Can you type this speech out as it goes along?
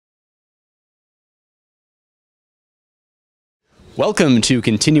Welcome to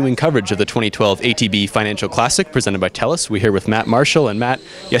continuing coverage of the 2012 ATB Financial Classic presented by TELUS. We're here with Matt Marshall. And Matt,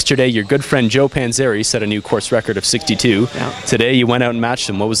 yesterday your good friend Joe Panzeri set a new course record of 62. Yeah. Today you went out and matched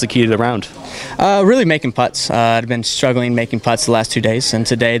him. What was the key to the round? Really making putts. I'd been struggling making putts the last 2 days, and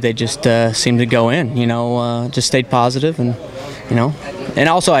today they just seemed to go in. Just stayed positive, and and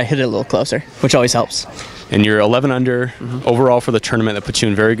also I hit it a little closer, which always helps. And you're 11 under overall for the tournament. That puts you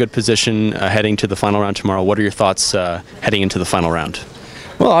in very good position heading to the final round tomorrow. What are your thoughts heading into the final round?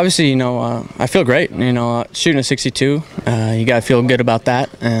 Well, obviously, I feel great. Shooting a 62, you got to feel good about that,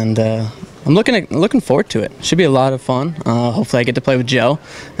 and I'm looking forward to it. Should be a lot of fun. Hopefully, I get to play with Joe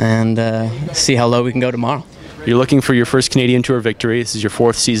and see how low we can go tomorrow. You're looking for your first Canadian Tour victory. This is your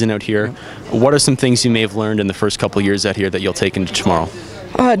 4th season out here. What are some things you may have learned in the first couple of years out here that you'll take into tomorrow?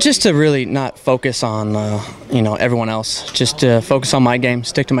 Just to really not focus on everyone else. Just to focus on my game,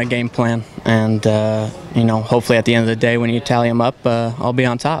 stick to my game plan, and hopefully at the end of the day when you tally them up, I'll be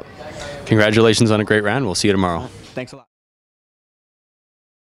on top. Congratulations on a great round. We'll see you tomorrow. Thanks a lot.